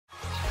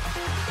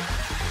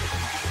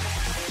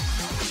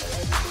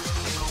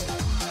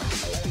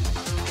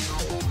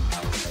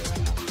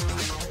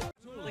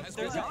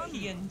there's a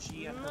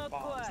PNG at her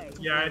bombs.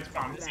 Yeah, it's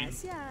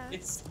bouncy.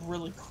 It's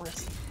really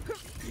crisp.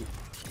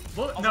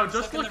 Well, no,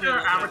 just look at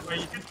our average way.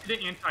 You can see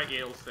the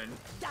anti-Ailson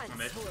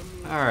on it.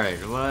 Alright,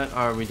 what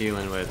are we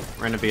dealing with?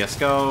 Random BS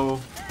go.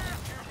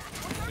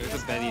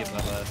 There's a Betty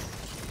above us.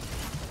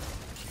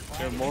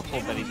 There are multiple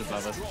Bettys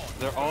above us.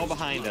 They're all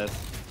behind us.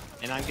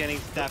 And I'm getting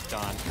stepped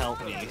on.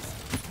 Help me.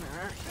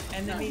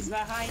 Enemies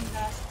behind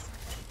us.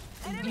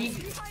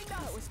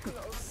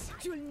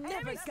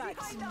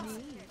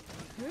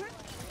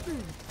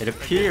 It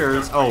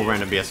appears. Oh,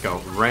 random BS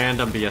go.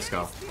 Random BS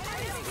go.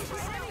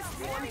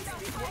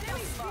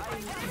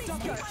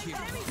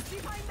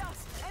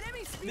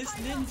 Miss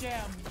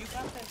Ninja, you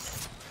got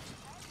this.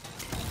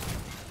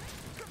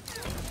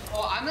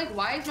 Oh, I'm like,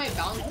 why is my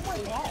balance? Oh my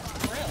god,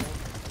 Krill.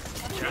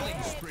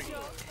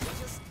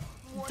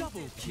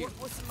 Double kill.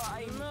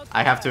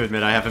 I have to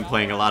admit, I have been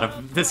playing a lot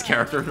of this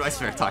character in my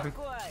spare time.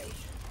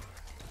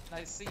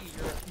 I see,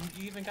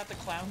 you even got the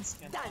clown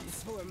skin.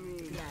 Dance for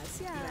me.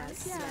 Yes.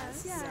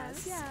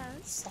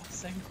 Stop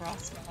saying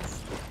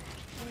gracias.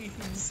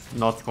 Please.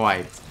 Not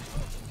quite.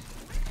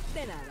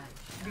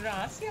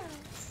 Gracias.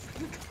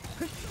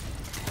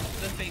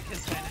 The fake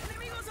Hispanic.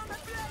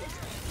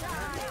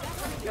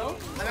 No,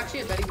 I'm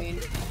actually a Betty main.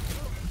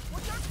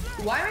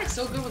 Why am I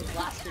so good with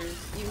blasters?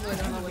 Even though I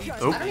don't know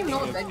what. Oh. I don't even know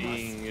what Betty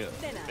Being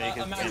fake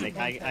Hispanic.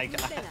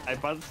 I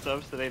bought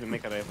stuff today to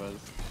make arepas.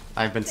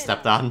 I've been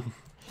stepped on.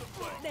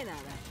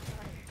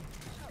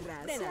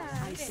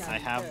 I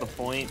have the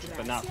point,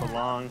 but not for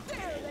long.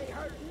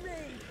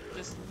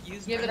 Just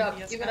use Give it up,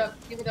 give it up,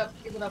 give it up,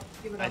 give it up,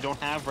 give it up. I don't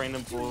have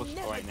random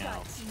bullshit right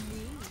now.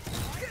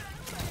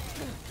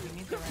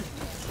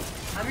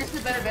 I'm just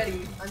a better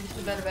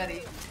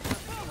Betty.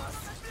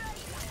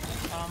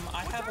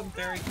 I have a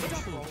very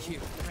controlled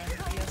random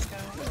PS guy.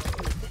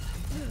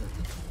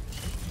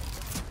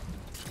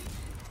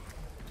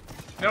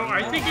 No,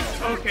 I think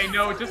it's okay.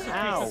 No, just a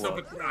piece of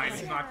its time.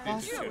 It's not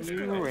this.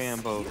 New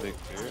Rambo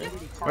Victor.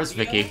 Where's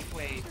Vicky?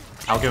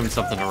 I'll give him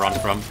something to run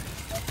from.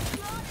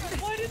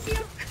 Why does he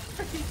have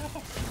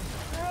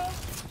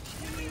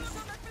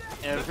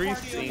Every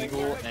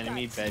single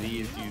enemy Betty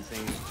is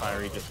using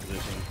fiery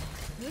disposition.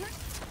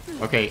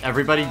 Okay,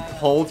 everybody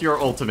hold your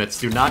ultimates.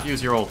 Do not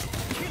use your ult.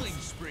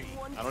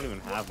 I don't even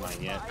have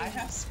mine yet. I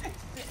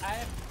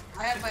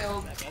have my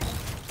own.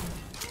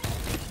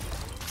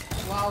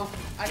 Wow.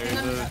 I There's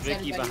think I'm a not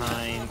Vicky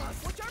behind.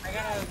 I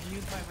gotta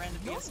use my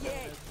random PS to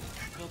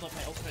build up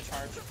my ultimate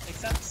charge.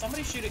 Except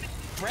somebody shoot it.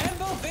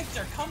 Rambo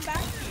Victor, come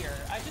back here.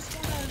 I just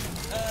wanna,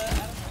 I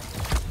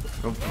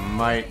don't know. Oh,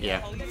 might,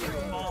 yeah.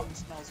 Your mom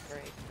smells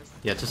great.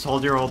 Yeah, just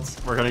hold your ults.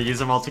 We're gonna use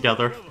them all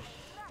together.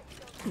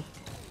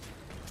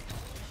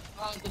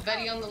 The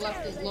Betty on the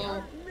left is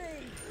low.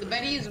 The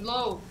Betty is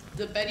low.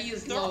 The Betty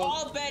is They're low. They're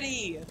all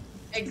Betty.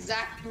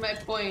 Exactly my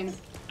point.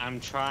 I'm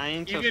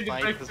trying to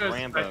fight this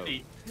Rambo.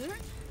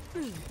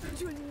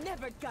 You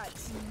never got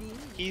me.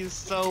 He's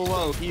so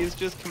low. He is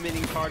just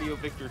committing cardio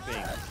Victor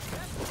things.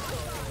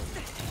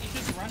 He's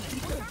just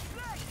running.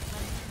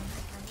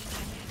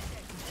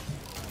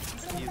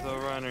 He's a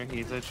runner.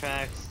 He's a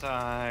track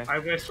star. I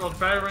wish Old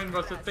Veteran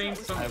was a thing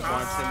sometimes. I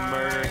want to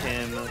murder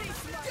him.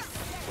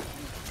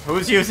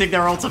 Who's using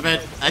their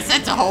ultimate? I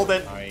said to hold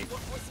it. Alright.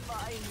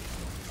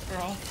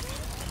 Girl.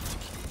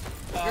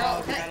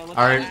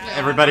 Alright,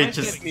 everybody I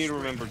just need to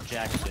remember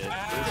jack shit.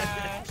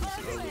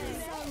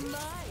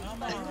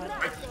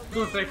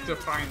 Go Victor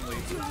finally.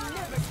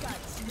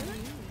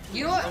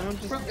 You know what?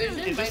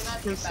 Provision might not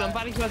be Can bad.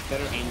 somebody who has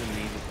better aim than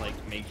me just like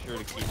make sure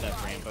to keep that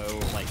Rambo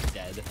like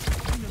dead?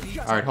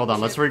 Alright, hold on,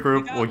 let's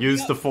regroup. We'll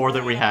use the 4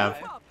 that we have.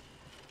 Alright,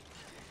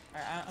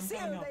 I'm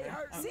coming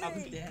over.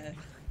 I'm dead.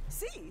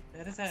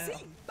 That is hell.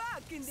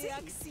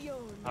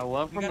 I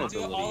love her You gotta do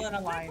it all mobility. in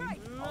a line.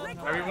 All in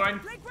a line. Everyone,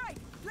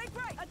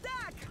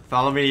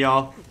 Follow me,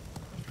 y'all.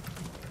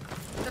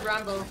 The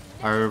Rambo.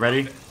 Are we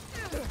ready?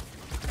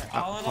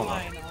 All in a Hold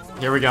line. on. All in a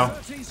Here we go.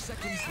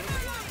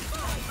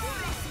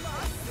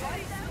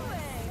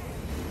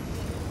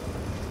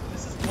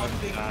 This is one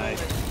big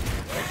Nice.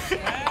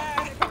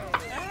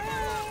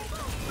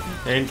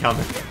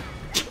 Incoming.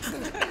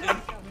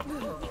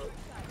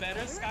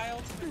 Better Sky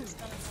Ultimate is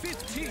coming.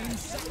 15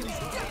 seconds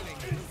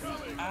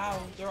remaining.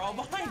 Ow, they're all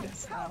behind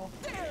us now.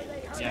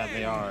 Yeah,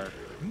 they are.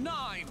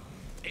 9,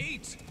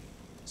 8,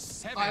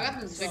 7, Oh, I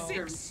got this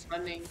Victor 6,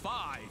 running.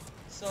 5,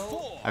 So,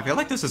 4. I feel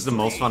like this is the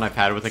most fun I've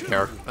had with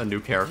a new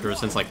character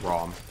since like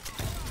Rom.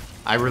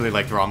 I really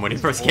liked Rom when he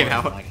first came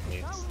out.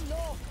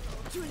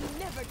 You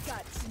never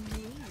got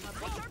me.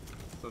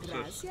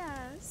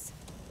 Gracias.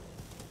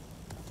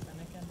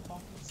 and again,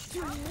 focus.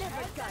 You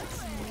never got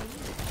me.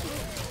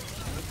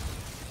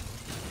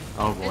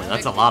 Oh boy,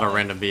 that's a lot of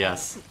random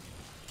BS.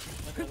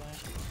 Look at that.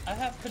 I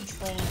have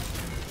control.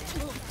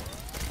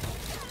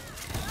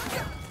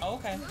 Oh,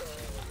 okay.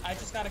 I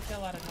just got a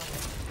kill out of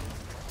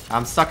nowhere.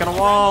 I'm stuck on a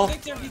wall.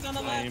 Victor, he's on the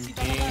I left. am He's on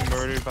the being left.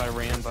 murdered by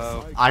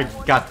Rambo. I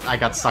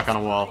got stuck on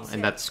a wall,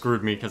 and that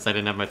screwed me because I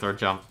didn't have my third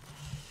jump.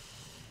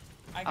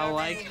 I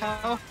like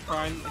how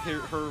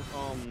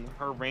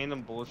her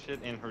random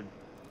bullshit and her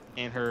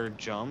and her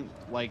jump,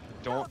 like,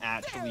 don't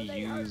actually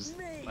use,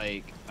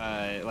 like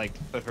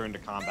put her into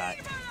combat.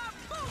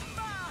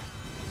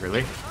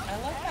 Really? I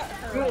like that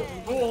her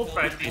Cool,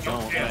 but ability you to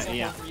don't cancel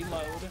yeah. her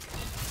reload.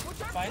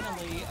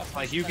 Finally, a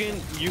Like, you can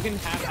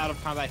have out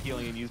of combat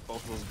healing and use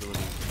both of those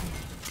abilities.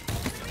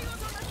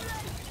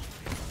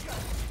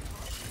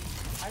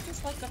 I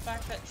just like the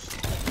fact that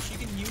she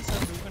can use her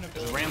movement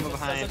ability. Rambo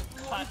behind.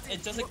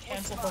 It doesn't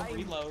cancel her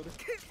reload.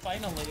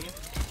 Finally,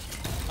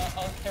 a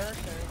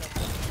character that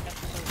doesn't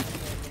cancel her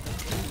reload with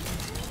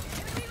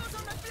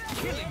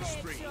Killing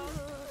spree.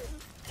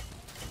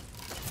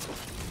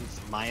 It's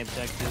my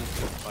objective.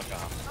 Fuck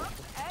off.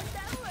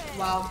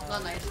 Wow,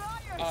 not nice.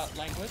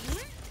 language.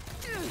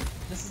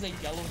 This is a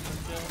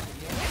YellowNinja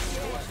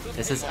video.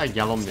 This is a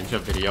YellowNinja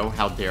video.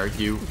 How dare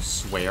you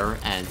swear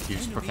and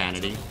use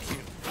profanity?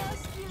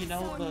 You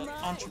know, the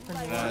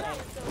entrepreneur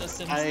of The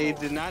Sims 4. I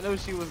did not know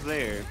she was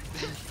there.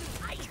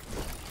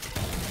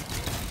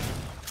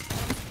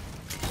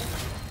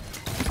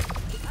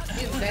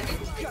 Is Betty?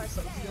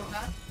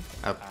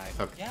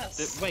 Okay.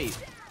 Yes. Wait,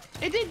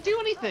 it didn't do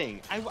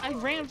anything. I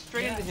ran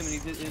straight into him and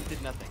it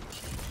did nothing.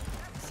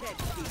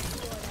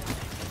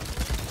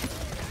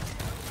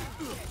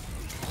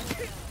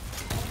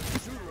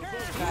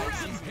 Guys,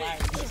 she's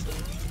lagged.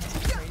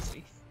 She's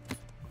crazy.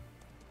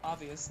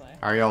 Obviously.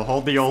 Ariel,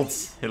 hold the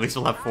ults. At least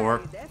we'll have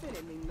 4.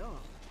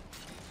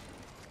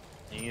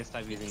 I need to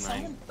stop using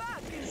mine.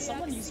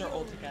 Someone use their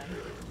ult again.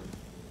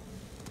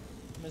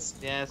 Miss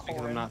Yes, because I'm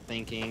Corin. not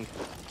thinking.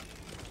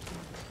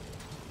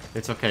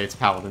 It's okay, it's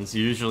Paladins.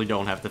 You usually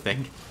don't have to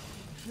think.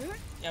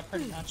 Yeah,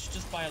 pretty much.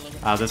 Just buy a limit.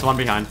 There's one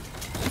behind.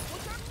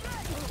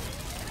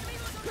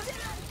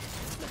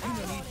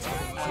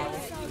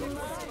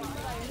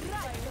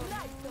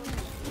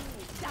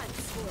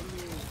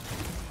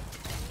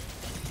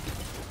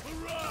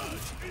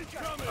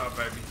 Oh,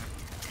 baby.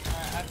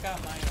 Alright, I've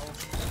got my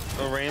ult.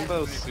 The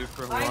Rambo's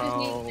super I just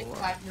need to low. take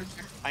 5 more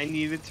seconds. I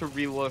needed to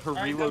reload. Her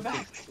Alright, reload come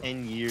takes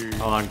 10 years.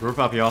 Hold on, group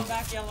up, y'all. Come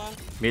back, Yellow.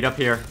 Meet up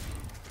here.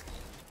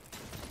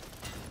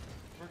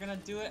 We're gonna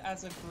do it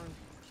as a group.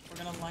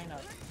 We're gonna line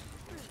up.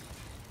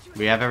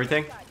 We have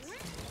everything?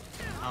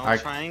 I'll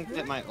Alright. try and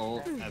get my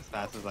ult as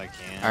fast as I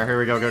can. Alright, here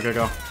we go, go, go,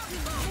 go.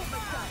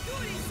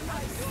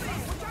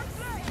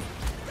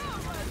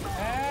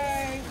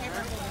 Hey,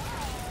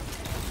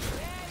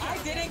 I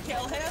didn't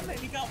kill him, and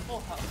he got full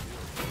health.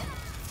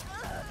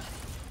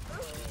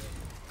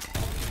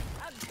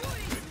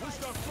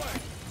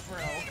 Bro.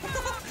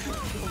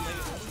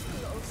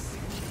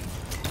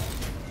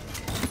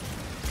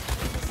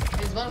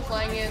 Is one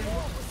flying in? I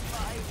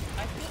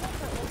feel like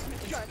her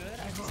ultimate is good.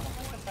 I just don't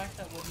like the fact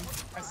that when you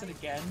press it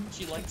again,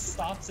 she like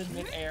stops in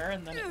midair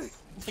and then it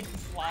like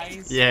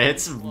flies. Yeah,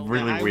 it's slowly.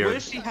 really I weird.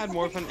 wish she had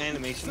more of an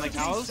animation. Like,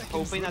 I was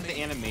hoping that the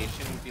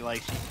animation would be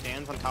like she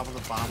stands on top of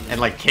the bomb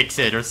And like kicks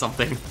it or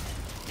something.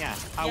 yeah,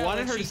 I Yeah,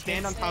 wanted like her she to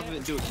stand on kicks top of it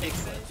and do a kick.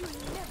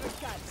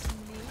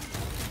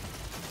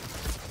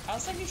 I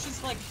was thinking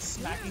she's like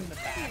smacking the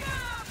back.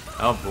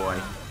 Oh boy.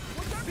 I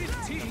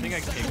think I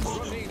kicked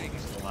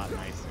a lot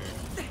nicer.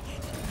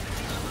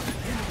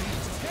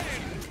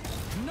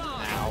 9,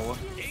 Ow.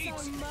 8,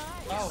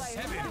 Oh,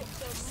 7,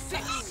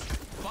 6,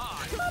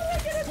 5,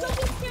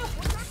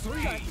 4,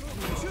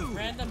 3, 2,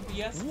 random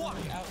BS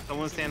coming out.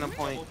 Someone stand on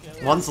point.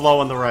 One's low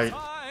on the right.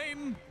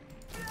 time.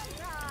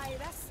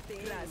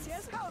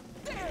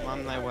 I'm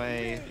on my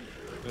way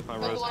with my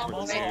roast I'm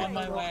also potato. on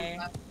my way.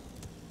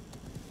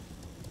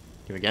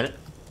 Can we get it?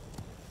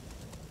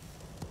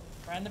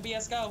 Random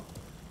BS, go.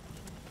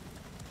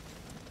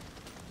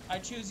 I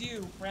choose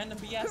you. Random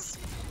BS.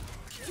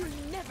 You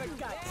never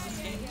got This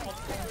game called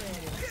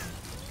Paladins.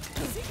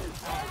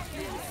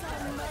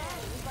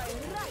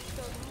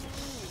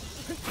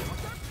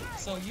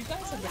 So you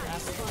guys have been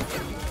asking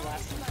for me the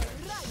last time.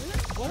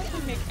 What if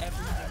we make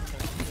every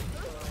episode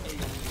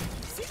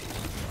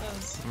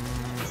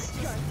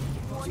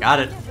AoE? Got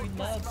it. Because we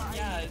love,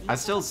 yeah. I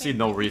still see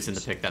no reason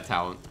to pick that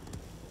talent.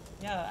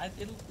 Yeah,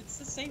 it's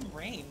the same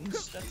range.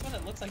 That's what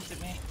it looks like to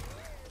me.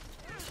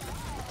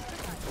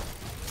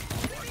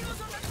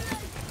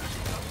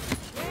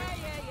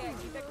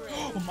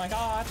 Oh my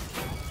god.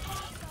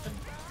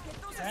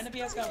 Random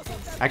BS, go.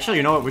 Please. Actually,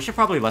 you know what? We should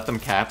probably let them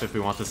cap if we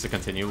want this to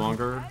continue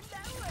longer.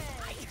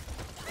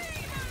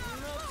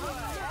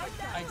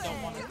 I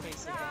don't want to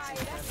face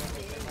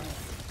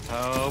against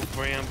Oh,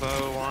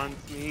 Rambo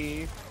wants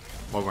me.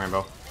 What,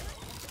 Rambo?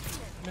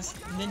 Miss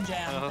Ninja.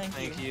 Oh, Thank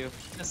thank you. you.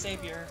 The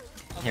savior.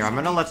 of Here, I'm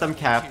gonna let them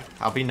cap.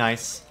 I'll be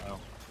nice.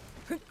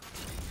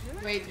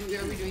 Wait,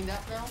 are we doing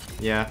that now?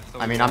 Yeah.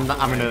 I mean, I'm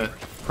gonna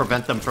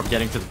prevent them from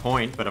getting to the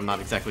point, but I'm not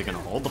exactly gonna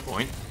hold the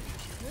point.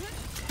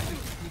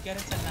 You get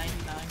it to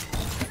 99.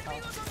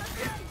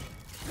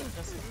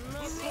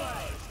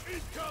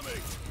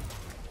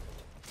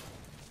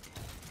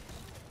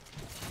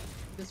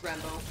 This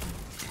Rambo.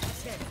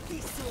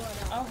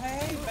 Oh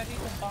hey, Betty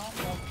the bomb.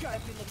 Oh,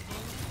 Betty the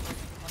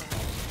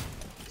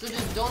So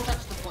just don't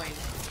touch the point.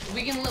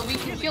 We can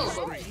kill,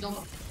 but just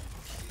don't.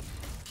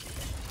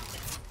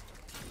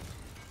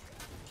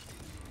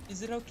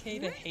 Is it okay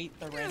to hate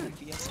the random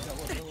VSO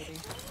ability?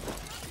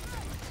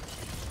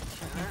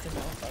 I need to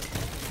know if I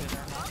can do it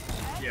or not.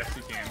 Yes,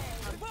 you can.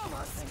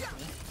 Thank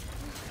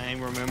you.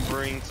 I'm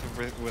remembering to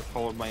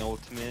withhold my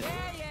ultimate.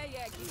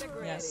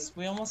 Yes,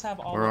 we almost have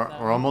all We're of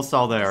them. almost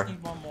all We there. just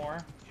need one more.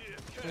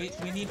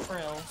 We need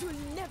Frill. You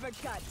never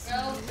got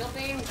Frill,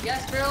 building.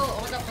 Yes, Frill.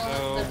 Oh my god,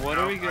 Frill. So what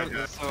are we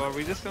gonna? So are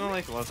we just gonna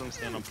like let them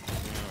stand on?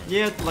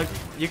 Yeah, like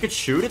you could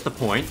shoot at the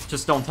point,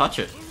 just don't touch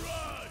it.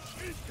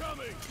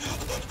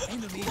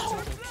 Enemy double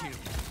kill.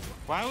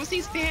 Why was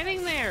he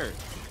standing there?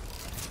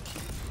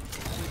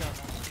 We don't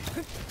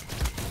know.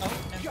 Oh,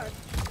 and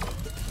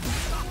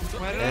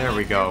Why did There I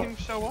we not go. hear him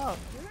show up?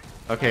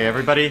 Okay,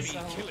 everybody, so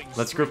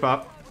let's group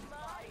up.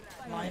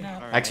 line up.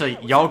 Alright. Actually,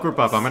 y'all group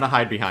up. I'm gonna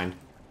hide behind.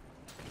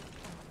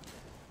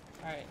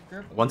 Alright,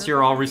 group. Once group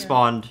you're all over here.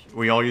 respawned,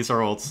 we all use our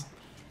ults.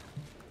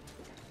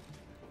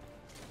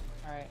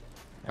 Alright.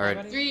 All right.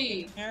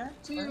 Everybody 3, here?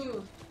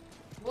 2,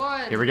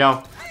 1. Here we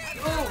go.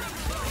 Go.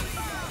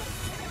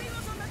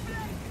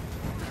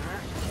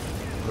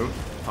 Oop.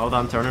 Hold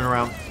on, turning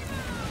around.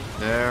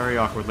 Very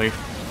awkwardly.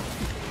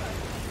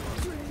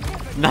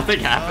 Nothing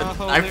happened.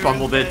 Oh, I there's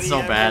fumbled it Betty so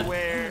bad.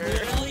 everywhere.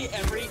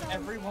 Literally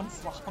everyone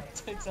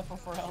flopped except for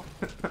Frill.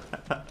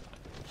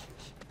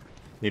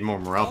 Need more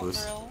morale Oh,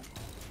 boost. Frill.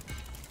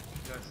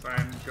 Yes,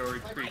 I'm go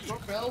retreat.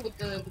 Like, Frill with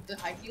the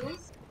high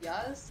heels.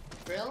 Yes,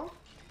 Frill.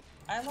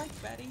 I like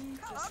Betty.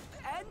 Just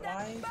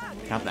why?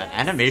 God, that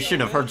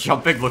animation of her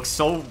jumping looks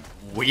so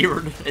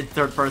weird in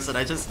third person.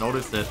 I just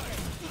noticed it.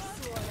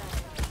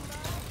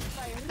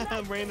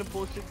 Random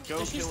bullshit.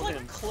 Go She's kill like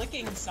him.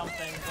 clicking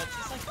something, but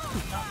she's like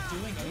not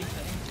doing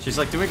anything. She's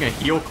like doing a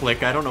heel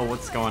click. I don't know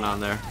what's going on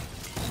there.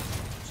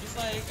 She's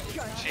like.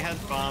 She has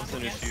bombs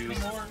in her Yes, shoes.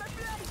 more.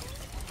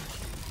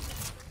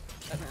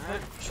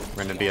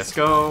 Random BS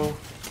go.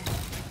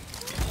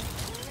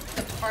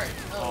 The part.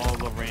 All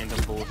the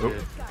random bullshit.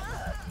 Oop.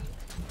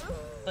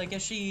 Like,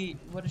 is she?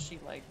 What is she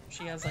like?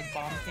 She has like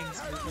Bomb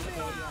King's movement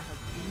ability on her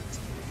feet.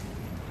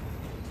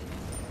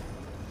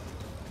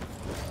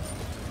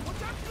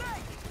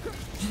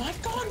 My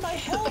God, my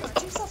health!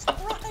 Jesus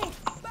Christ!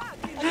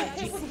 I got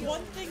hit with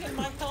one thing and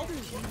my health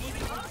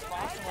immediately dropped to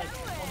like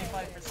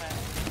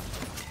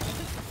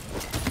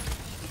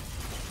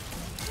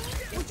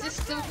 25%. It's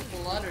just so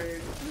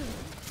cluttered.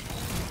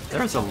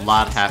 There's a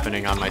lot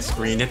happening on my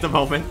screen at the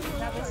moment.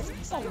 That was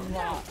a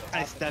lot.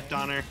 I stepped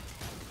on her.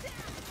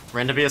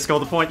 Random BS go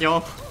the point,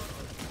 y'all.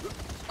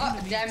 Oh,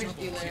 damage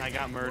dealer. I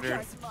got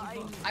murdered.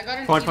 I got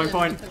an Point, even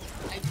point. because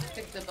I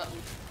picked the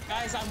button.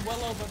 Guys, I'm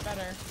Willow, but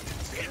better.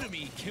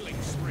 Enemy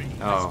killing spree.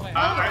 Oh.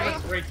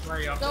 I was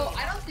way up. So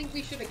I don't think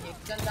we should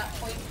have done that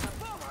point.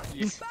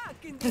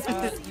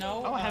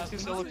 No. Oh, I have 2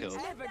 solo kills.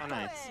 Oh,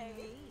 nice.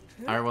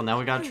 Alright, well now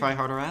we gotta try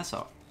harder ass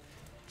out.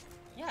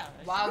 Yeah.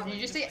 Wow, did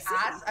you just say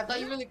ass? I thought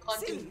you were the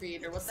content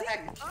creator. What the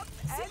heck? What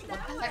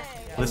the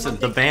heck? Listen,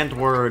 the banned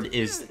word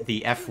is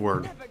the F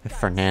word.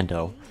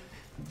 Fernando.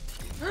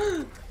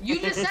 You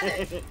just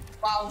said it.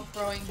 Wow,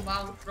 throwing,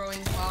 wow,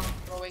 throwing, wow,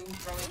 throwing.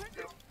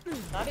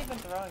 Not even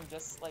throwing,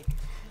 just like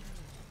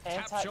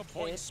Capture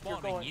point anti-kids.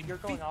 spawning in You're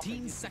going off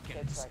 15 of seconds.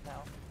 kids right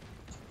now.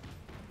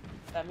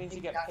 That means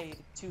you get paid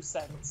 2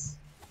 cents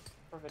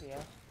per video.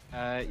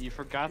 You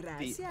forgot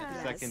the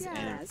second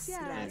N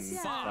in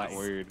that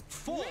word.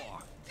 4,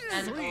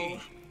 And 3,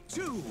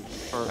 2.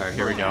 Alright,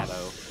 here we go.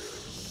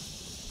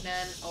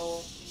 Man,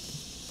 oh,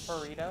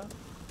 Burrito.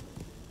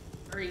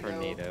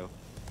 burrito.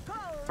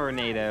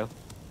 Tornado.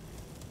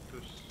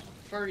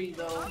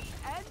 Burrito.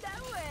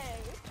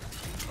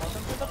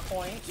 Welcome to the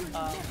point. You can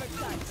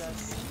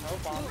just throw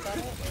bombs at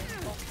it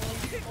and hopefully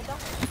people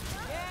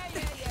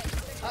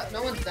die. No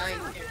one's dying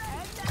here.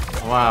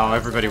 Wow,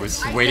 everybody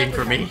was waiting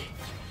for me.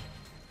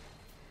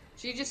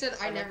 She just said,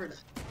 I never die.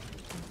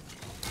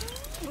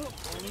 We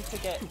need to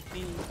get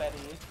the Betty.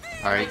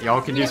 Alright,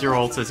 y'all can use your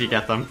ults as you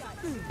get them.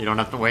 You don't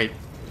have to wait.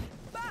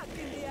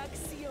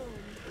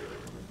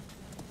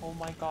 Oh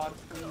my God,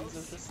 please!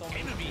 There's just so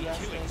many BS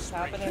things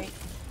happening.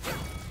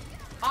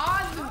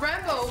 Ah, the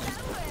Rambo!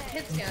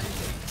 Hit scan.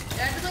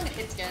 Yeah, I'm just doing a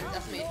hit scan,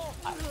 that's me.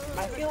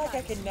 I feel like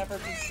I can never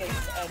be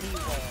safe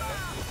anywhere.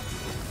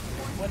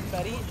 When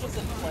Betty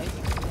doesn't play, you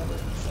can never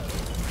be safe.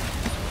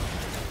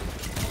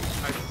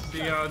 I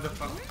see the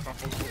fumbles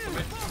a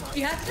bit. She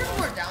has to have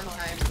more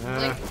downtime.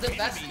 Like, the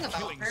best thing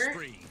about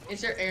her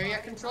is her area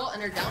control,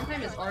 and her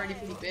downtime is already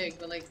pretty big,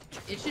 but like,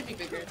 it should be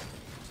bigger.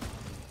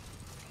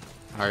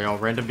 Alright, y'all,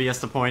 random BS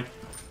the point.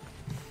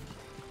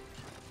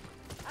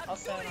 I'll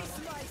stand on it.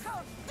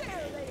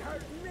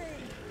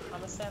 I'm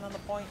gonna stand on the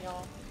point,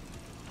 y'all.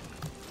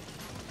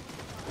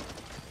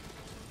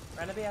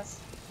 Random BS.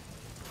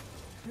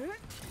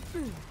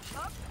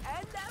 Up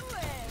and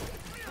away.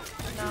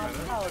 Now,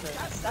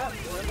 Paladins, is that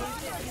really?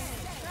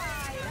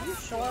 Are you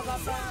sure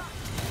about that?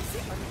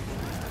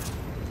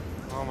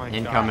 Oh my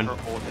Incoming. god,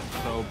 her ult is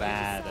so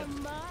bad.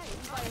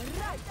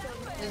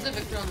 There's a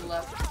Victor on the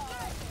left.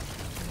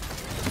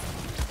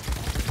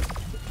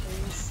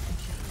 Please.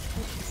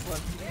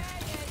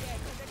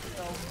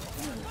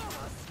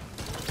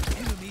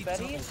 Enemy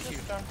Betty double is kill.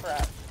 just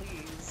Junkrat,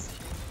 please.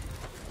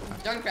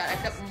 Junkrat,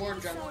 except more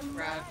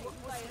Junkrat.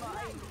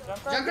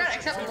 Junkrat,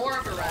 except more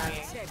of a rat.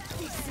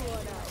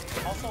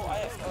 Also, I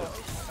have. Oh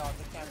my god,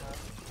 the camera.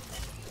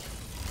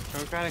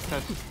 Junkrat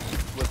except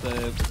with a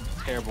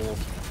terrible.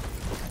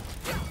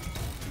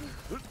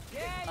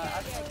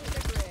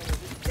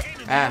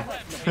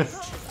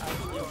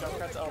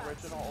 Junkrat's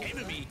original.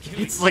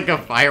 It's like a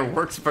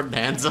fireworks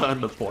bonanza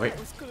on the point.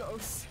 The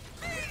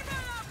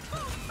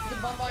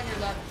bump on your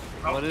left.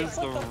 What is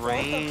the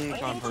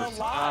range on her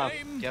stuff?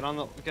 Get on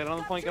the point, get on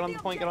the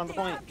point, get on the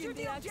point.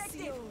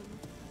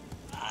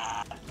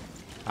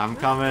 I'm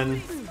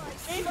coming.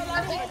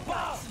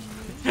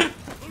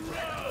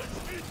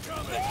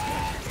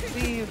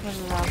 Enemy It's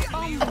double not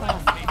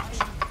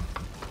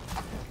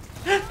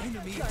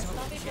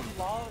kill. even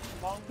long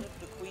live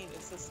the queen,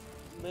 it's just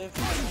live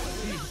the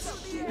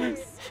queen.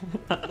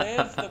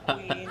 Live the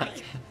queen.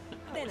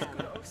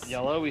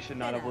 Yellow, we should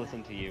not have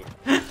listened to you.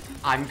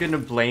 I'm gonna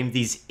blame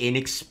these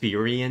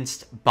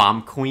inexperienced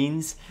bomb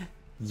queens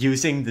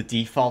using the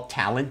default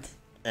talent.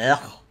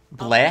 Ugh.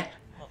 Bleh.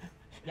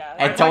 Yeah,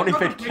 And don't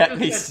even get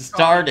me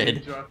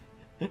started.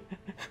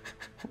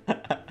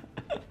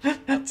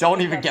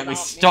 Don't even get me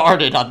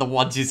started on the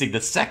ones using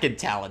the second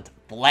talent.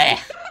 Bleh.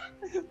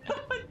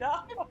 no.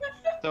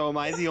 So am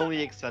I the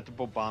only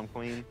acceptable bomb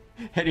queen?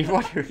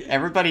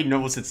 Everybody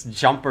knows it's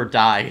jump or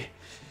die.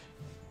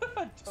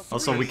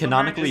 Also, we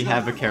canonically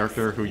have a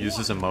character who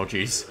uses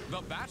emojis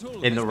The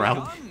battle in the has realm.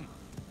 begun.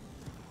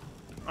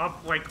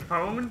 Up like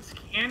phones,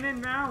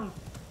 cannon now.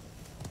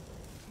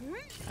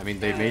 I mean,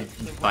 they made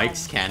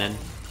bikes canon.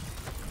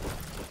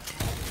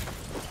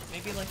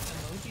 Maybe like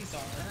emojis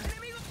are.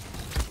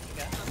 I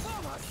guess.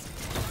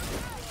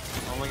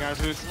 Oh my gosh,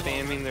 they're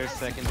spamming their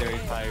secondary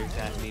fires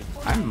at me.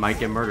 I might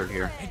get murdered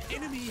here. An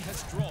enemy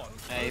has drawn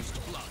Hey.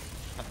 first blood.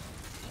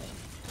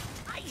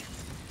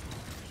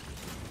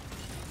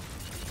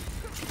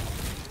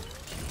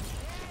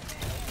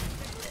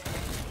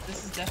 This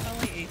is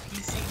definitely a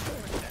PC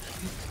character.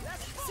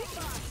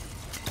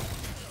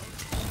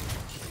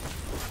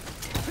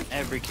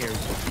 Every character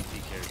is a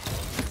PC character.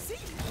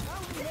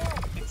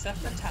 Except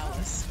for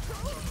Talus.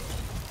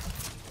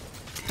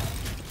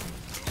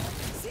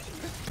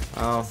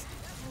 Oh.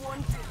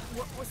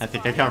 I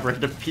think I got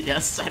rid of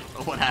PS. I don't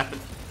know what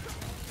happened.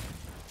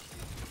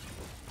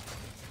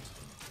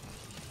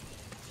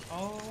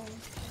 Oh.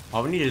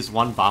 All we need is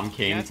one bomb You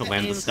king have to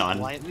land aim the stun.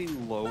 slightly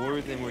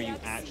lower than where you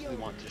actually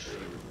want to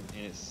shoot,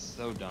 and it's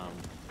so dumb.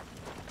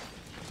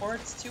 Or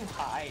it's too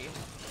high.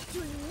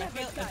 I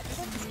feel like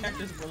this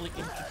character's really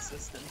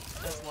inconsistent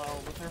as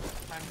well with her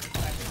primary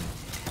timing.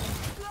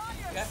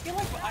 I feel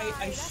like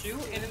I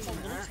shoot and it's a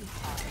little too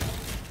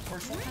high. Or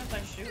sometimes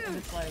I shoot and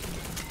it's like,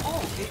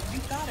 oh, you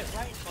got it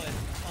right,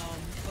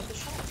 but the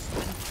shots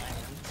didn't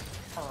land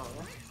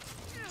her.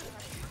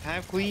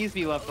 Have please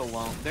be left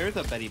alone. There's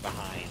a Betty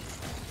behind.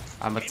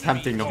 I'm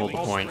attempting to hold the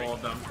point.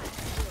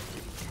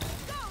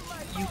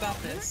 You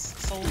got this.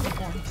 Sold the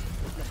point.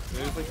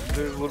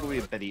 There's literally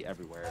a Betty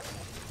everywhere.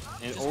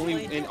 And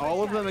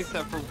all of them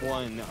except for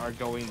one are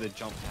going the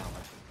jump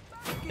talent.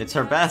 It's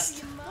her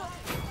best.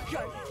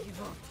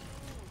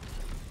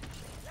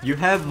 You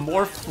have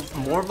more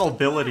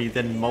mobility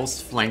than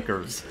most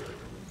flankers.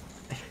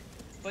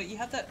 But you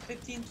have that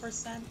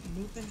 15%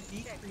 movement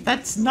decrease.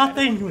 That's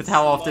nothing with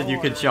how often you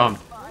can jump.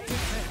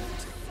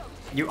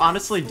 You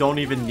honestly don't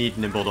even need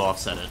nimble to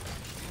offset it.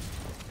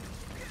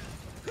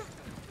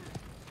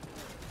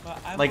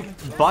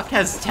 Like, Buck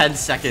has 10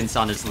 seconds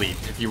on his leap,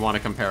 if you want a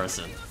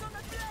comparison.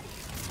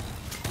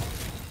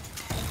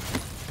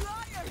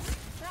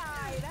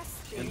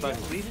 And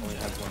Buck Leaf only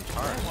has one I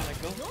charge. wanna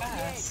go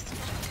fast.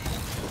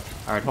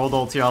 Alright, hold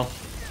ult, y'all.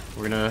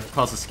 We're gonna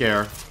cause a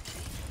scare.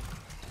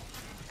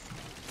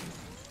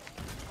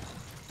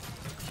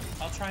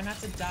 I'll try not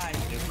to die.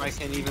 If I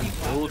can even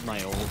build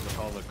my ult with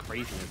all the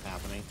craziness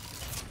happening.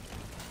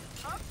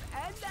 Up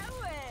and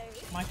away.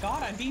 My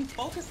god, I'm being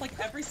focused like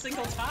every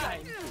single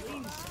time.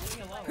 Please, leave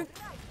me alone.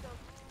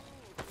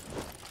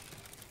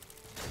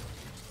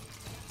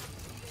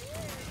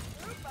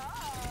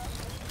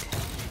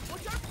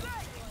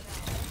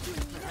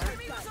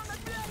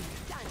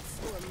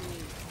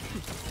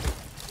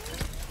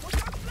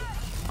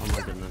 Oh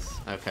my goodness.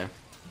 Okay.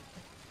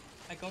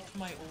 I go to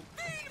my ult.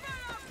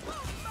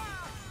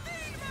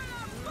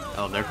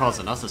 Oh, they're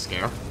causing us a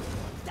scare.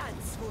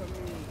 Dance for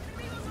me.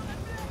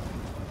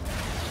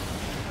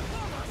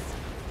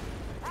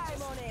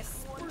 I'm on a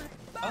spree.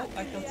 Oh,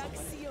 I killed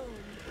somebody.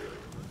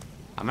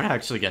 I'm gonna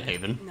actually get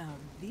Haven. Now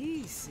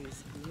this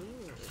is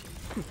good.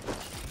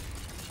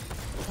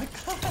 Oh my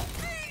god!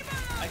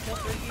 I killed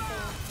 3 people.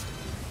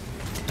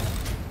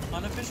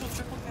 Unofficial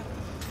triple kill.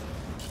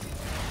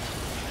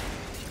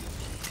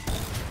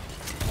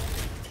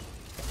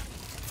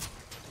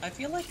 I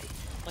feel like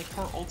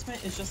her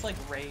ultimate is just like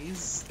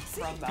Ray's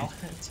from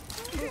Valorant.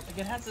 Like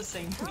it has the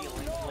same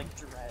feeling, like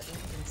dread,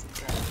 instant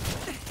dread.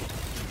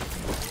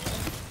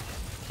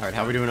 Alright,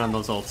 how are we doing on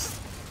those ults?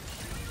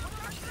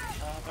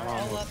 They're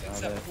all up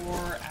except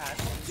for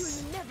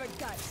Ashes. Never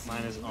got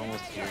Mine is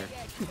almost here.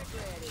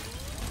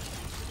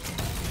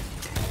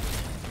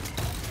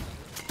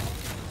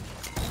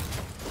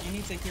 we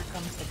need to Here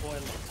Comes the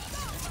Boiler.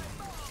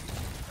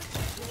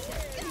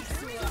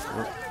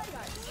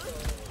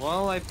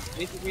 Well, I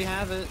think we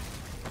have it.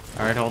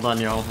 Alright, hold on,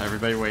 y'all.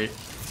 Everybody wait.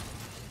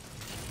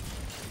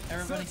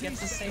 Everybody gets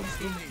the same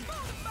thing.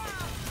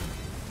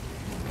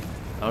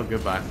 Oh,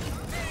 goodbye.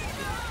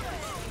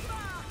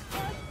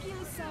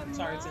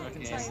 Sorry, it's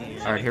inconsistent.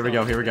 Alright, here we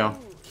go, here we go.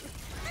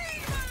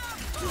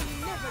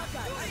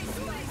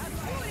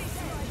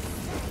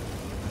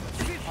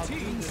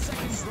 15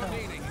 seconds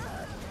remaining.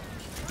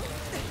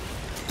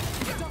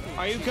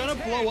 Are you gonna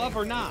blow up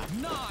or not?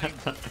 9,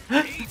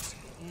 8,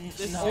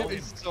 This No.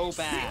 is so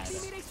bad.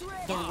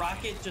 The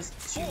rocket just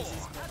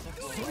chooses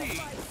multiple.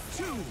 3,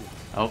 2.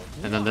 Oh,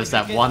 and then there's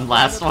that one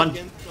last one.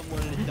 Against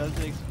someone and it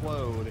doesn't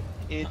explode.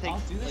 And it I'll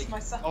takes do this like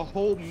myself. a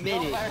whole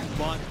minute Larry.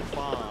 to launch a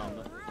bomb.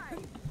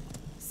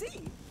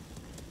 See?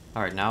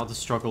 Alright, now the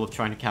struggle of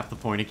trying to cap the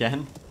point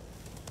again.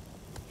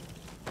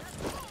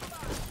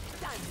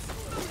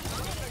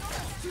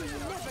 They're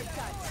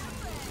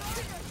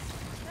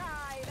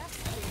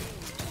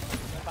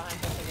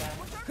behind us again.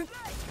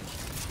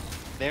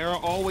 They're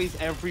always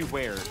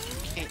everywhere. You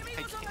can't.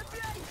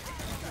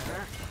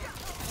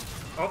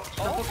 Oh,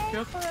 triple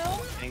kill.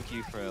 Thank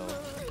you, Frill.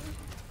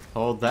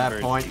 Hold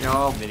that point,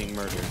 y'all. Committing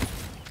murder.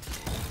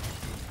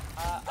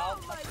 I'll...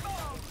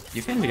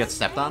 You can get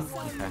stepped on?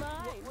 Okay.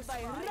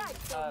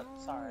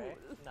 sorry.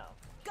 No.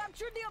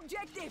 Capture the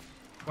objective.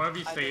 One of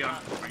you stay on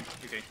point.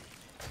 Okay.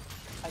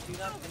 I do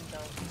not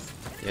condone.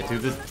 Yeah, do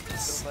the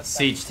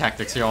siege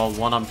tactics, y'all.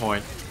 One on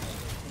point.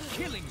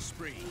 Killing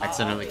spree.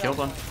 Accidentally killed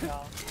one.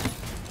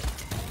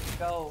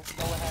 Go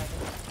ahead.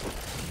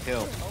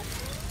 Kill.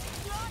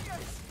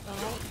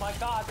 Oh my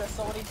god, there's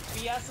so many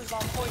BS's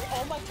on point.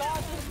 Oh my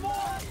god, there's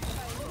more!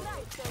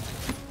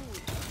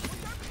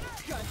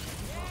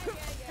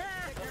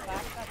 The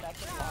fact that that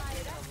just walked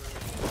in a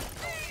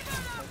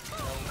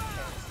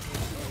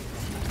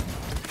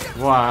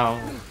room. Wow.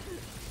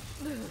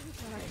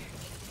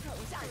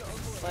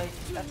 Like,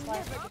 that's why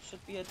I think it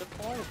should be a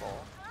deployable,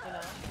 you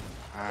know?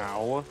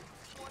 Ow.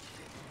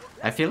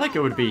 I feel like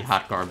it would be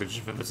hot garbage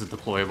if it was a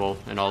deployable,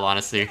 in all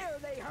honesty.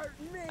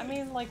 I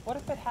mean, like, what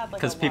if it had,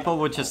 like, Because people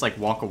would just, like,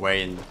 walk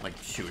away and, like,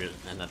 shoot it,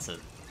 and that's it.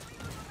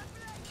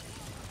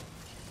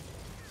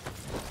 I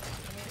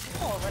mean,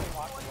 people already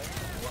walk away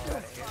from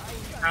it.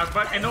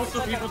 But and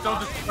also people don't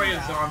just play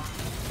as zombie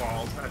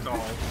balls at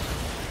all.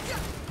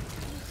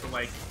 So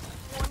like.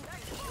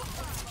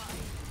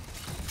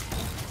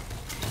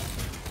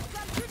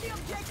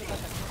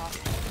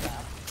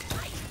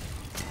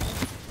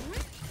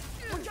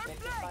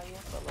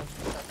 But like, you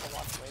start to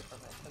walk away from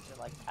it because you're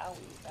like,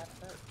 owie, that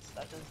hurts.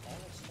 That does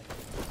damage to me.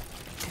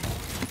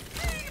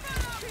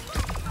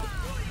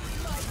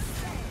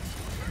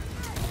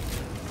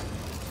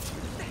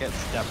 Get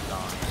stepped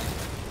on.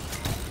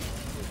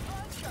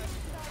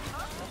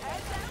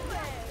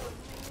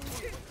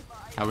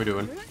 How we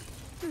doing?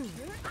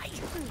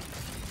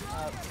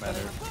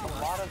 Better. A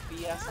lot of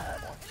BS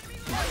at once.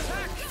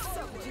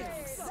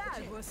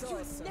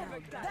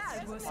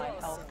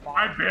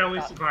 I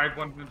barely survived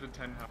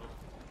 110 health.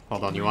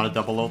 Hold on, you want to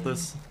double ult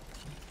this?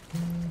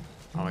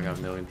 Oh my god,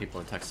 a million people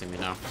are texting me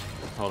now.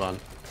 Hold on.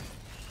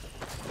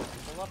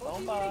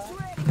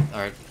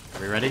 Alright,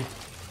 are we ready?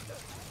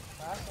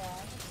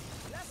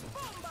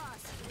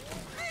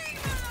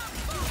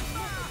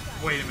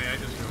 Wait a minute, I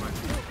just realized.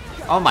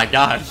 Oh my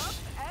gosh!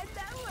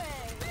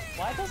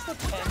 Why does the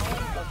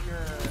channeling of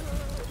your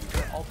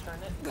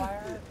alternate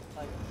fire,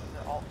 like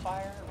your alt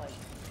fire, like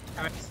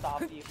stop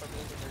you from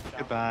moving your jump?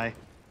 Goodbye.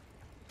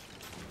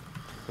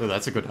 Oh,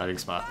 that's a good hiding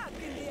spot.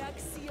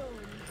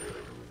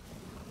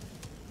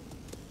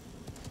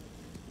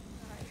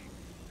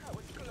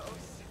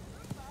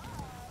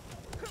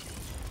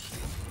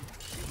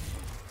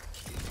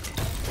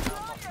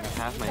 I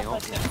have my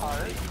ult now.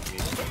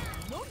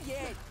 Not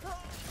yet.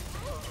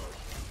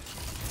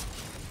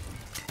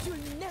 You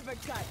never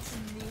catch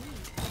me.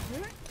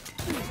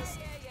 Just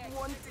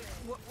wanted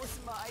what was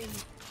mine.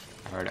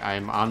 Alright, I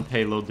am on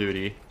payload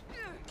duty.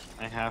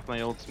 I have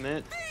my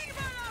ultimate.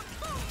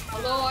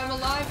 Hello, I'm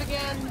alive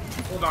again.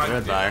 Hold on.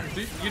 Goodbye.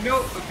 You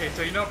know, okay,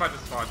 so you know about the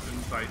spots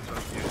inside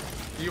here.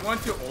 Do you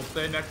want to ult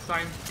there next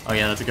time? Oh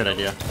yeah, that's a good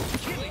idea.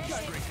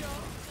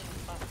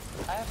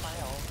 I have my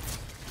own.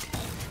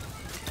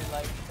 Be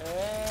like,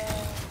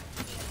 hey.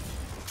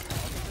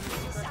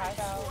 Secret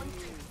hideout.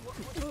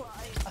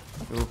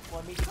 Ooh.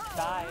 Want me to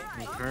die?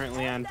 I'm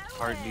currently on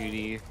part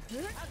duty. I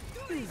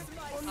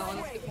want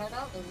to skip head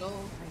out or no? I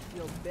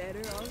feel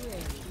better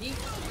already. Yeet.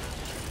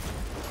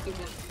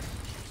 Stupid.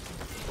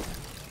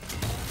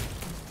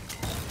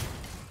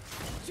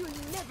 You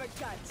never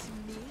catch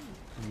me.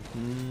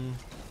 Hmm.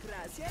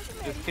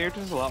 This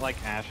character is a lot like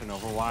Ashe in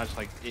Overwatch.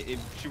 Like,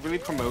 she really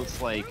promotes,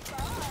 like,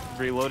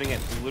 reloading at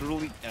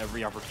literally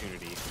every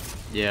opportunity.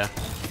 Yeah.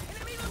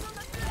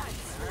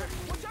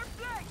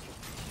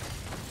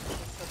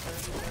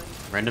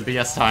 Random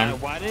BS time.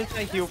 Why didn't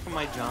I heal from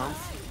my jump?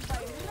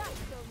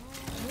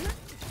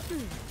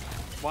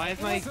 Why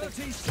is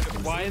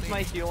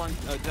my heal on?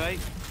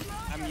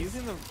 I'm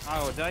using the.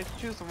 Oh, did I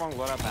choose the wrong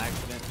loadout by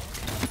accident?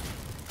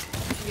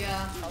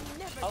 Yeah.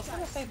 I was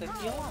gonna say the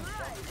heal on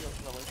jump feels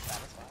really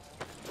satisfying.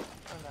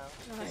 I don't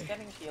know. Just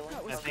getting healing.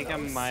 I think I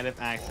might have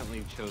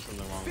accidentally chosen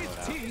the wrong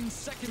loadout. 15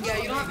 seconds Yeah,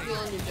 you don't have to remaining. feel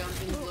on your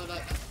jump and load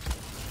up.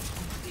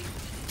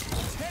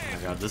 Oh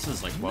my god, this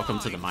is like welcome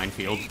to the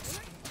minefield.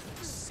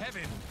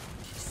 7,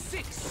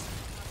 6,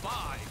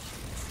 5,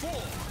 4,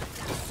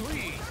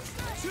 3,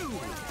 2,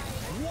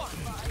 1.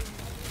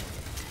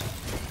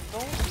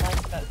 Don't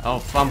like that. Oh,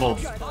 fumbled.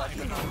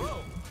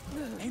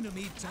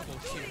 Enemy double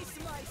kill.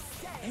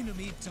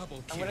 Enemy double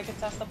I'm kill. gonna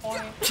contest the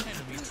point.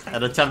 Enemy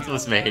An attempt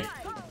was made.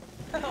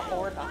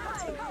 Or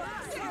not.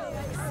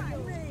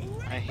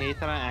 I hate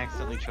that I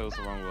accidentally chose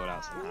the wrong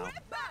loadout somehow.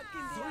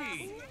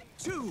 3,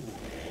 2,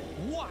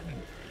 1.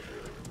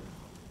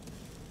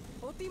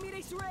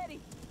 Ultimate's ready.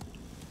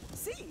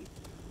 See?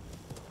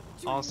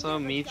 Also,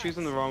 me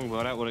choosing the wrong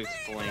loadout would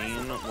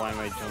explain why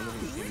my jump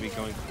doesn't seem to be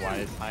going quite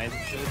as high as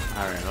it should.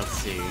 Alright, let's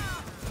see.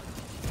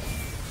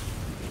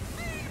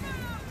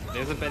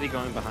 There's a Betty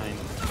going behind.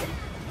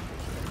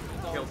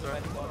 Killed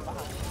her.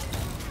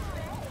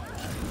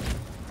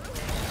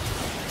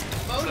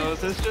 So is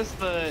this just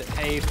the,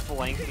 hey,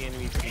 flank the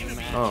enemy team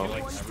match? Oh.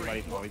 Like,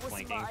 everybody's always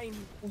flanking?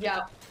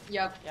 Yep.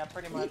 Yep. Yeah,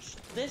 pretty much.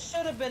 This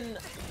should have been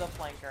the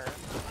flanker.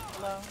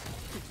 Hello?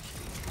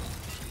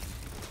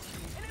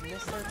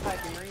 Mr.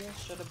 Tiberius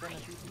should have been a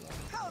DPS.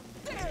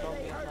 He's supposed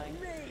to be a flank.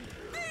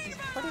 He's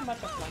pretty much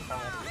a flank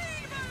already.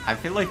 I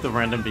feel like the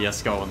random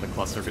BSGO and the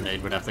cluster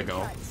grenade would have to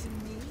go.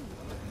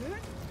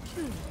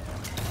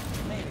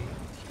 Maybe.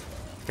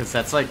 Because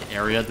that's like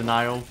area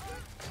denial.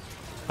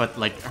 But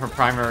like her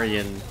primary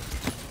and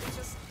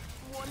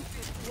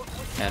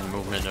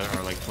movement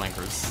are like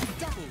flankers.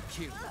 Double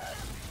kill.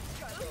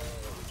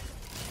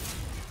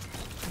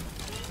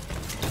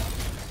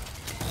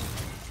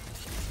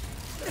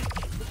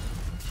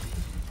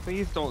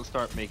 Please don't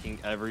start making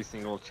every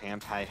single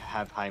champ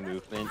have high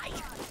movement.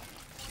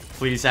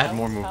 Please add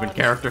more movement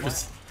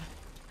characters.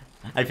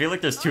 I feel like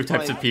there's two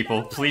types of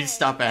people. Please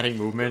stop adding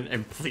movement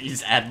and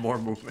please add more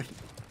movement.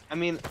 I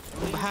mean,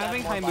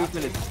 having high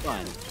movement is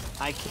fun.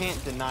 I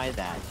can't deny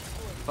that.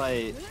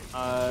 But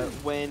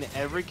when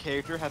every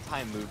character has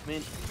high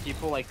movement,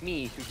 people like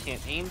me who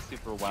can't aim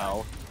super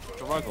well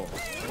struggle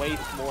way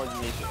more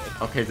than they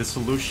should. Okay, the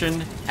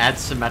solution, add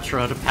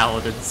Symmetra to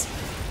Paladins.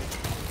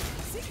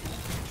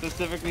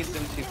 Specifically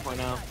Sim 2.0.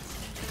 No.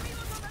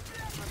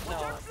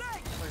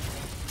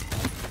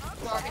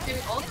 So are you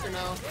giving ults or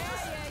no?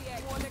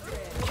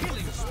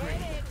 Killing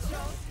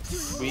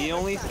spree. We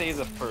only save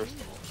the first.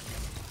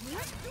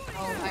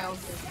 Oh, I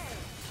also.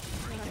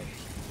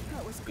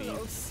 That was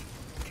close.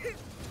 Did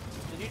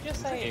you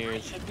just say,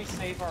 Scared. should we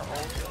save our ult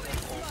and then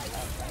ult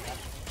after that?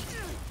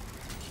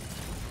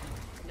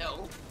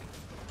 No.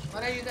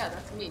 Why'd I do that?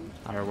 That's mean.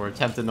 Alright, we're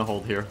attempting to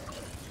hold here.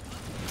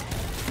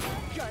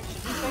 Should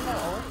we save our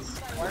ults?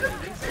 Why are you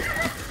using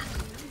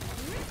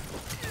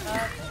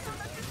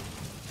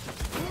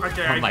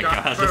Okay, Oh my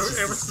god, so this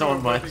it is was so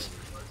much.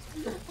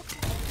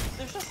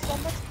 There's just so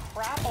much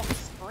crap on the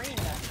screen.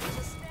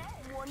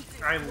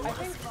 I love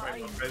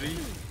Betty.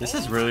 This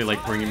is really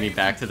like bringing me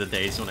back to the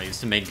days when I used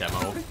to make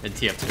demo in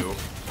TF2.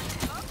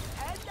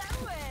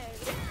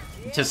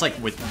 Just like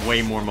with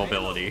way more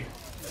mobility.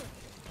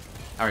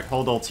 Alright,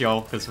 hold ults,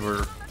 yo, because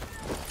we're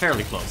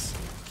fairly close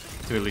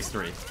to at least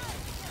 3.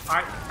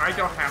 I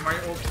don't have my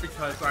ult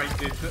because I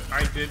did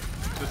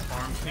this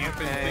farm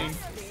camping thing.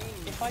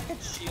 If I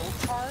could shield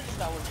charge,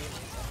 that would be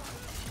amazing.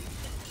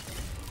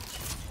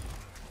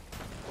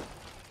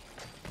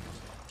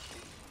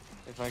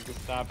 If I could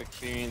stop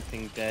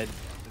experiencing dead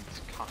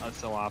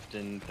so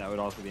often, that would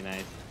also be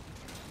nice.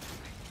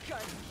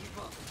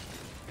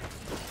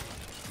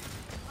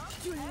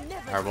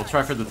 Alright, we'll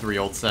try for the 3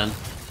 ults then.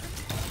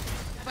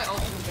 My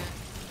ult in a bit.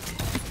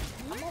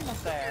 I'm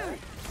almost there.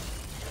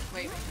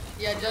 Wait.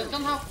 Yeah, just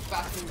don't know how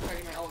fast I'm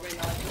starting my ult right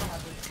now. I think I'll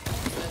have to.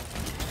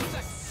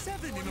 That's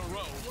 7 in a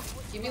row.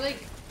 Give me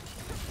like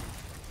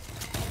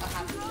a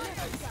half a minute.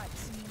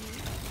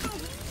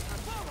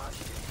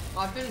 Oh,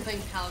 I've been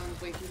playing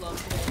Paladins way too long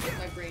today.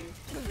 My brain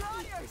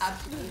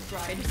absolutely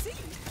fried.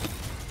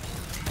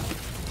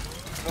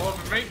 Well,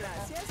 for me,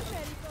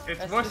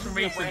 it's worse for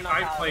me since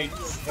I played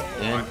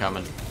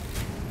Incoming.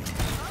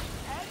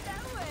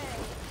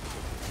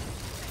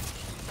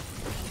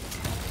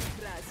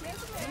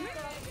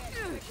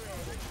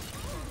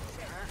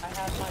 I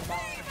have my bomb.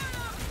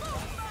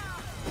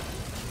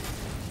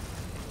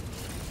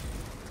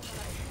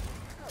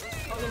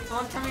 Oh, there's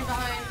someone coming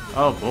behind.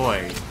 Oh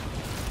boy.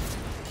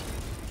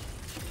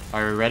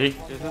 Are we ready?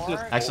 This is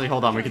just Actually,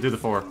 hold on, we can do the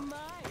 4.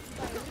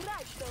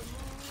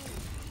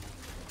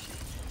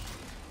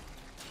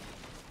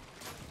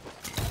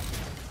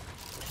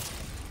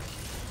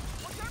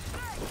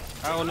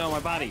 oh no, my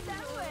body.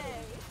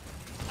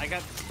 I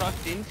got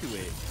sucked into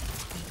it.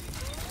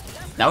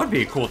 That would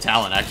be a cool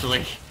talent,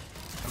 actually.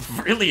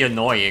 Really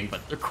annoying,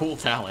 but a cool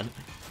talent.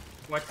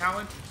 what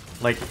talent?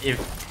 Like, if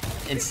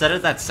instead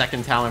of that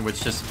second talent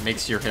which just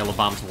makes your Halo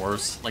bombs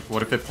worse, like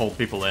what if it pulled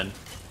people in?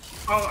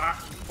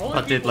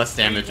 But did less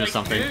damage or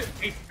something.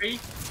 A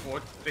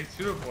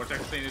pseudo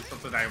vortex thing is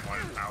something I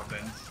wanted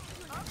Paladins.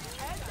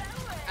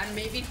 And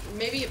maybe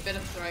a bit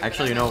of throwing.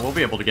 Actually, you know, we'll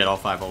be able to get all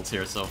 5 ults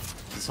here, so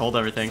just hold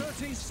everything.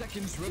 30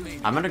 seconds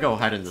remaining. I'm gonna go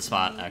hide in the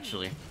spot,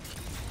 actually.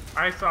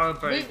 I saw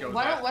it, but Wait, it goes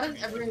why up.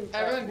 don't everyone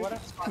go to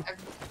spot?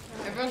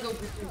 Everyone go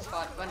to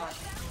spot. Why not?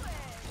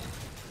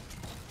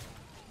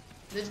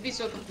 This would be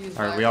so confused.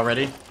 Alright, we all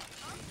ready?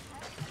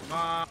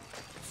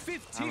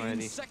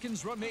 15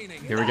 seconds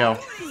remaining. Here we go.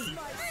 10,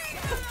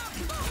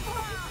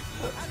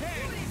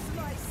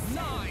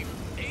 9,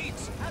 8,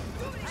 7,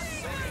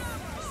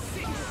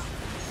 6,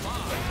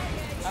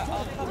 5,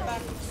 I'll come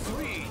back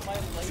 3,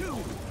 2,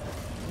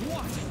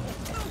 1.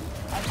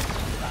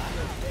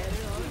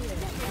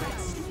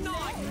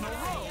 9 in a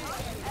row.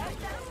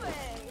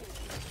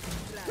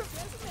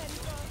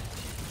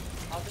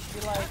 I'll just be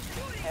like,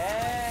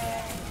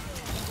 hey.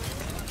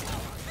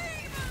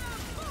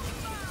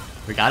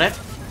 We got it?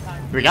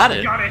 We got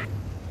it! Got it!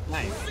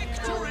 Nice.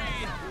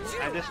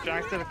 I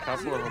distracted a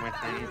couple over my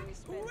thing.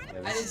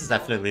 Yeah, this is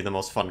definitely the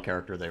most fun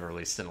character they've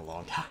released in a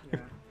long time.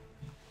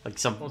 Like,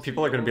 some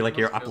people are gonna be like,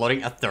 you're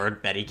uploading a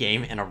 3rd Betty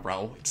game in a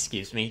row?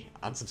 Excuse me?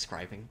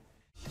 Unsubscribing.